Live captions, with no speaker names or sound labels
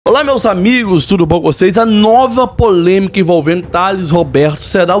Olá meus amigos, tudo bom com vocês? A nova polêmica envolvendo Thales Roberto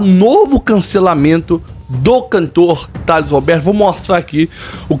será o novo cancelamento do cantor Thales Roberto. Vou mostrar aqui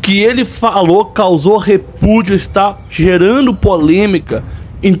o que ele falou, causou repúdio, está gerando polêmica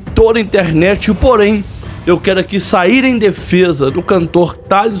em toda a internet. Porém, eu quero aqui sair em defesa do cantor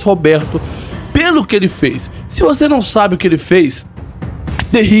Thales Roberto pelo que ele fez. Se você não sabe o que ele fez,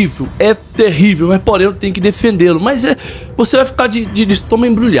 é terrível, mas porém eu tenho que defendê-lo. Mas você vai ficar de estômago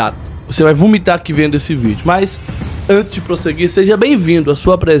embrulhado, você vai vomitar aqui vendo esse vídeo. Mas antes de prosseguir, seja bem-vindo. A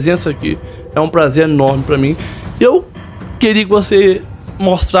sua presença aqui é um prazer enorme para mim. Eu queria que você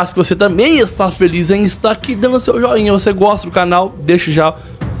mostrasse que você também está feliz em estar aqui dando seu joinha. Você gosta do canal, deixa já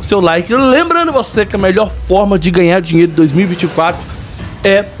o seu like. Lembrando você que a melhor forma de ganhar dinheiro em 2024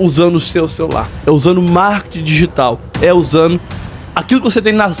 é usando o seu celular, é usando marketing digital, é usando aquilo que você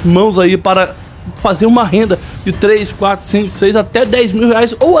tem nas mãos aí para fazer uma renda de 3, 4, 5, 6, até 10 mil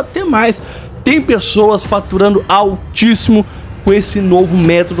reais ou até mais. Tem pessoas faturando altíssimo com esse novo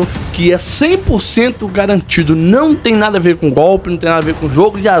método que é 100% garantido. Não tem nada a ver com golpe, não tem nada a ver com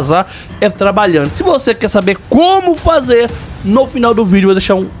jogo de azar, é trabalhando. Se você quer saber como fazer, no final do vídeo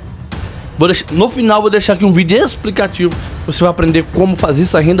vou deixar aqui um vídeo explicativo. Você vai aprender como fazer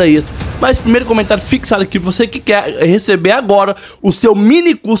essa renda extra. Mas primeiro comentário fixado aqui, você que quer receber agora o seu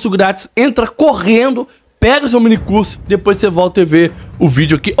mini curso grátis, entra correndo, pega o seu mini curso, depois você volta e vê o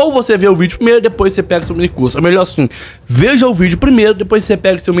vídeo aqui. Ou você vê o vídeo primeiro, depois você pega o seu mini curso. É melhor assim, veja o vídeo primeiro, depois você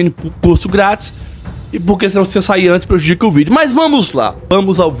pega o seu mini curso grátis. E porque senão você sair antes prejudica o vídeo. Mas vamos lá,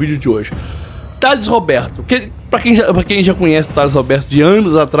 vamos ao vídeo de hoje. Thales Roberto, pra quem já conhece o Thales Roberto de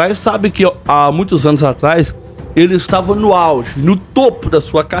anos atrás, sabe que há muitos anos atrás ele estava no auge, no topo da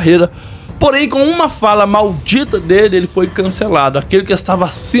sua carreira. Porém, com uma fala maldita dele, ele foi cancelado. Aquele que estava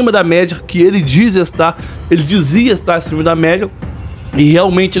acima da média, que ele dizia estar acima da média, e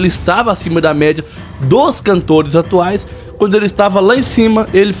realmente ele estava acima da média dos cantores atuais. Quando ele estava lá em cima,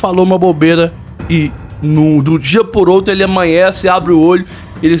 ele falou uma bobeira e do dia por outro ele amanhece, abre o olho,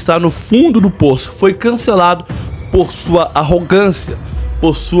 ele está no fundo do poço. Foi cancelado por sua arrogância,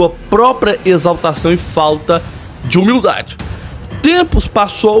 por sua própria exaltação e falta de humildade. Tempos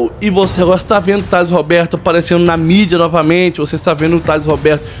passou e você agora está vendo o Thales Roberto aparecendo na mídia novamente. Você está vendo o Thales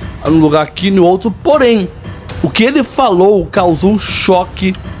Roberto num lugar aqui, no outro. Porém, o que ele falou causou um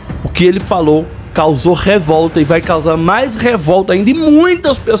choque. O que ele falou causou revolta e vai causar mais revolta ainda em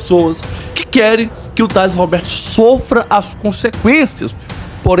muitas pessoas que querem que o Thales Roberto sofra as consequências.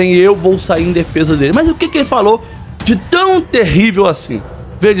 Porém, eu vou sair em defesa dele. Mas o que ele falou de tão terrível assim?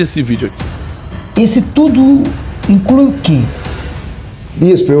 Veja esse vídeo aqui. Esse tudo inclui o quê?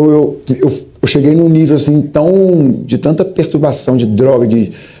 Bispo, eu cheguei num nível assim de tanta perturbação, de droga,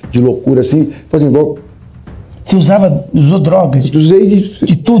 de loucura assim. Por exemplo, você usou drogas? Usei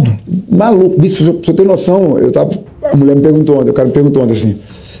de tudo? Maluco, bispo, pra você ter noção, a mulher me perguntou ontem, o cara me perguntou ontem assim,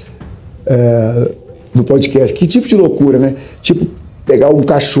 no podcast, que tipo de loucura, né? Tipo, pegar um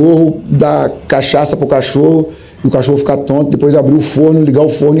cachorro, dar cachaça pro cachorro e o cachorro ficar tonto, depois abrir o forno, ligar o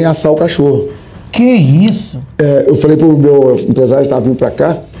forno e assar o cachorro. Que isso? Eu falei pro meu empresário que estava vindo pra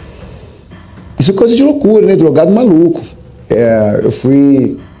cá, isso é coisa de loucura, né? Drogado maluco. Eu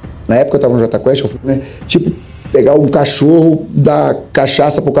fui, na época eu tava no JQuest, eu fui, né? Tipo, pegar um cachorro, dar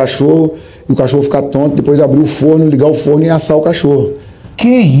cachaça pro cachorro e o cachorro ficar tonto, depois abrir o forno, ligar o forno e assar o cachorro. Que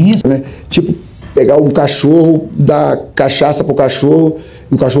isso? Né? Tipo, pegar um cachorro, dar cachaça pro cachorro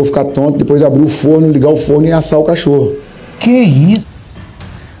e o cachorro ficar tonto, depois abrir o forno, ligar o forno e assar o cachorro. Que isso?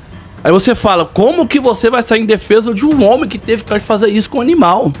 Aí você fala, como que você vai sair em defesa de um homem que teve que fazer isso com um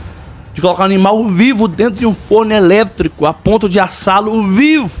animal? De colocar um animal vivo dentro de um forno elétrico, a ponto de assá-lo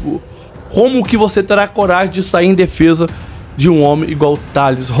vivo. Como que você terá coragem de sair em defesa de um homem igual o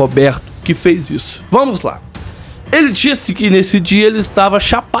Thales Roberto, que fez isso? Vamos lá. Ele disse que nesse dia ele estava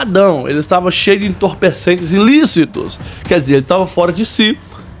chapadão, ele estava cheio de entorpecentes ilícitos. Quer dizer, ele estava fora de si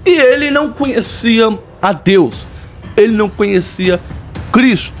e ele não conhecia a Deus, ele não conhecia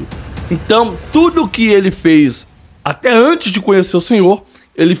Cristo. Então, tudo que ele fez, até antes de conhecer o Senhor,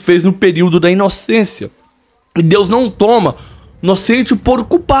 ele fez no período da inocência. E Deus não toma inocente por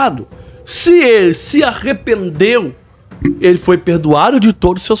culpado. Se ele se arrependeu, ele foi perdoado de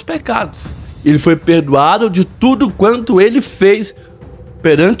todos os seus pecados. Ele foi perdoado de tudo quanto ele fez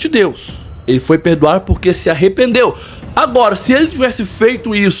perante Deus. Ele foi perdoado porque se arrependeu. Agora, se ele tivesse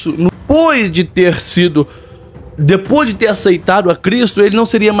feito isso depois de ter aceitado a Cristo, ele não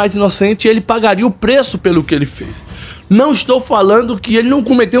seria mais inocente e ele pagaria o preço pelo que ele fez. Não estou falando que ele não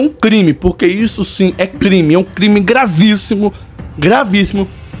cometeu um crime, porque isso sim é crime, é um crime gravíssimo, gravíssimo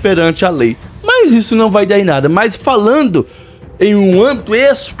perante a lei. Mas isso não vai dar em nada. Mas falando em um âmbito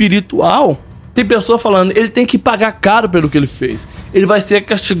espiritual, tem pessoa falando, ele tem que pagar caro pelo que ele fez. Ele vai ser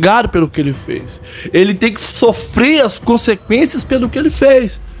castigado pelo que ele fez. Ele tem que sofrer as consequências pelo que ele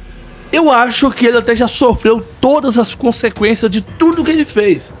fez. Eu acho que ele até já sofreu todas as consequências de tudo que ele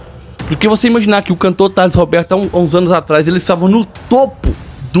fez. Porque você imaginar que o cantor Thales Roberto, há uns anos atrás, ele estava no topo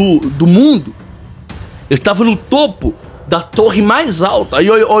do mundo. Ele estava no topo da torre mais alta. Aí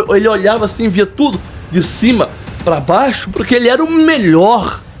ele olhava assim, via tudo de cima para baixo, porque ele era o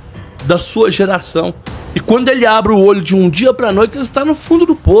melhor da sua geração. E quando ele abre o olho de um dia para a noite, ele está no fundo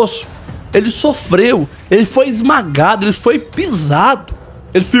do poço. Ele sofreu, ele foi esmagado, ele foi pisado.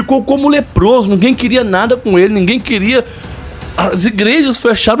 Ele ficou como leproso, ninguém queria nada com ele, ninguém queria. As igrejas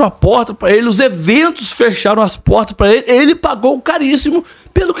fecharam a porta para ele, os eventos fecharam as portas para ele. Ele pagou caríssimo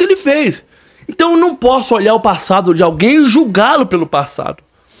pelo que ele fez. Então eu não posso olhar o passado de alguém e julgá-lo pelo passado.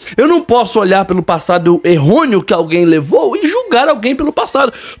 Eu não posso olhar pelo passado errôneo que alguém levou e julgar alguém pelo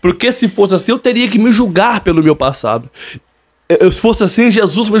passado. Porque se fosse assim, eu teria que me julgar pelo meu passado. Se fosse assim,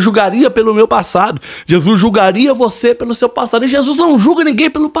 Jesus me julgaria pelo meu passado. Jesus julgaria você pelo seu passado. E Jesus não julga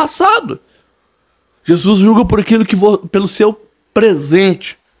ninguém pelo passado. Jesus julga por aquilo que pelo seu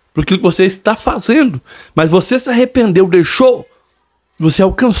presente, por aquilo que você está fazendo. Mas você se arrependeu, deixou, você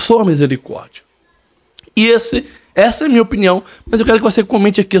alcançou a misericórdia. E essa é a minha opinião, mas eu quero que você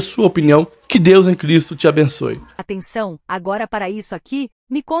comente aqui a sua opinião. Que Deus em Cristo te abençoe. Atenção, agora para isso aqui,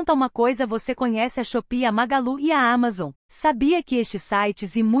 me conta uma coisa, você conhece a Shopee, a Magalu e a Amazon? Sabia que estes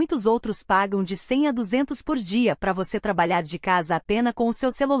sites e muitos outros pagam de 100 a 200 por dia para você trabalhar de casa apenas com o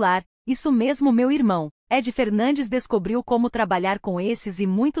seu celular? Isso mesmo, meu irmão. Ed Fernandes descobriu como trabalhar com esses e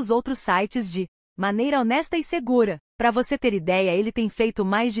muitos outros sites de maneira honesta e segura. Para você ter ideia, ele tem feito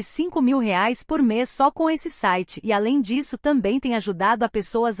mais de R$ 5.000 por mês só com esse site e além disso também tem ajudado a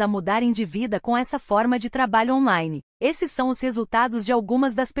pessoas a mudarem de vida com essa forma de trabalho online. Esses são os resultados de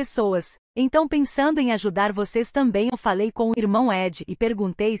algumas das pessoas. Então, pensando em ajudar vocês também, eu falei com o irmão Ed e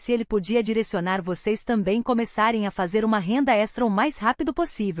perguntei se ele podia direcionar vocês também começarem a fazer uma renda extra o mais rápido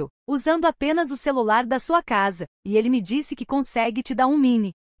possível, usando apenas o celular da sua casa. E ele me disse que consegue te dar um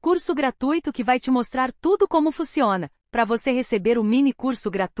mini curso gratuito que vai te mostrar tudo como funciona. Para você receber o mini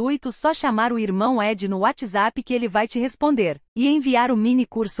curso gratuito, só chamar o irmão Ed no WhatsApp que ele vai te responder e enviar o mini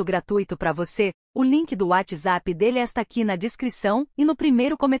curso gratuito para você. O link do WhatsApp dele está aqui na descrição e no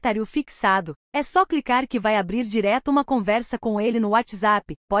primeiro comentário fixado. É só clicar que vai abrir direto uma conversa com ele no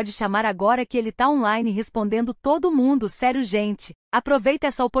WhatsApp. Pode chamar agora que ele tá online respondendo todo mundo, sério gente. Aproveita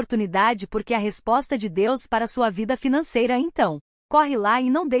essa oportunidade porque é a resposta de Deus para a sua vida financeira então. Corre lá e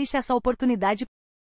não deixe essa oportunidade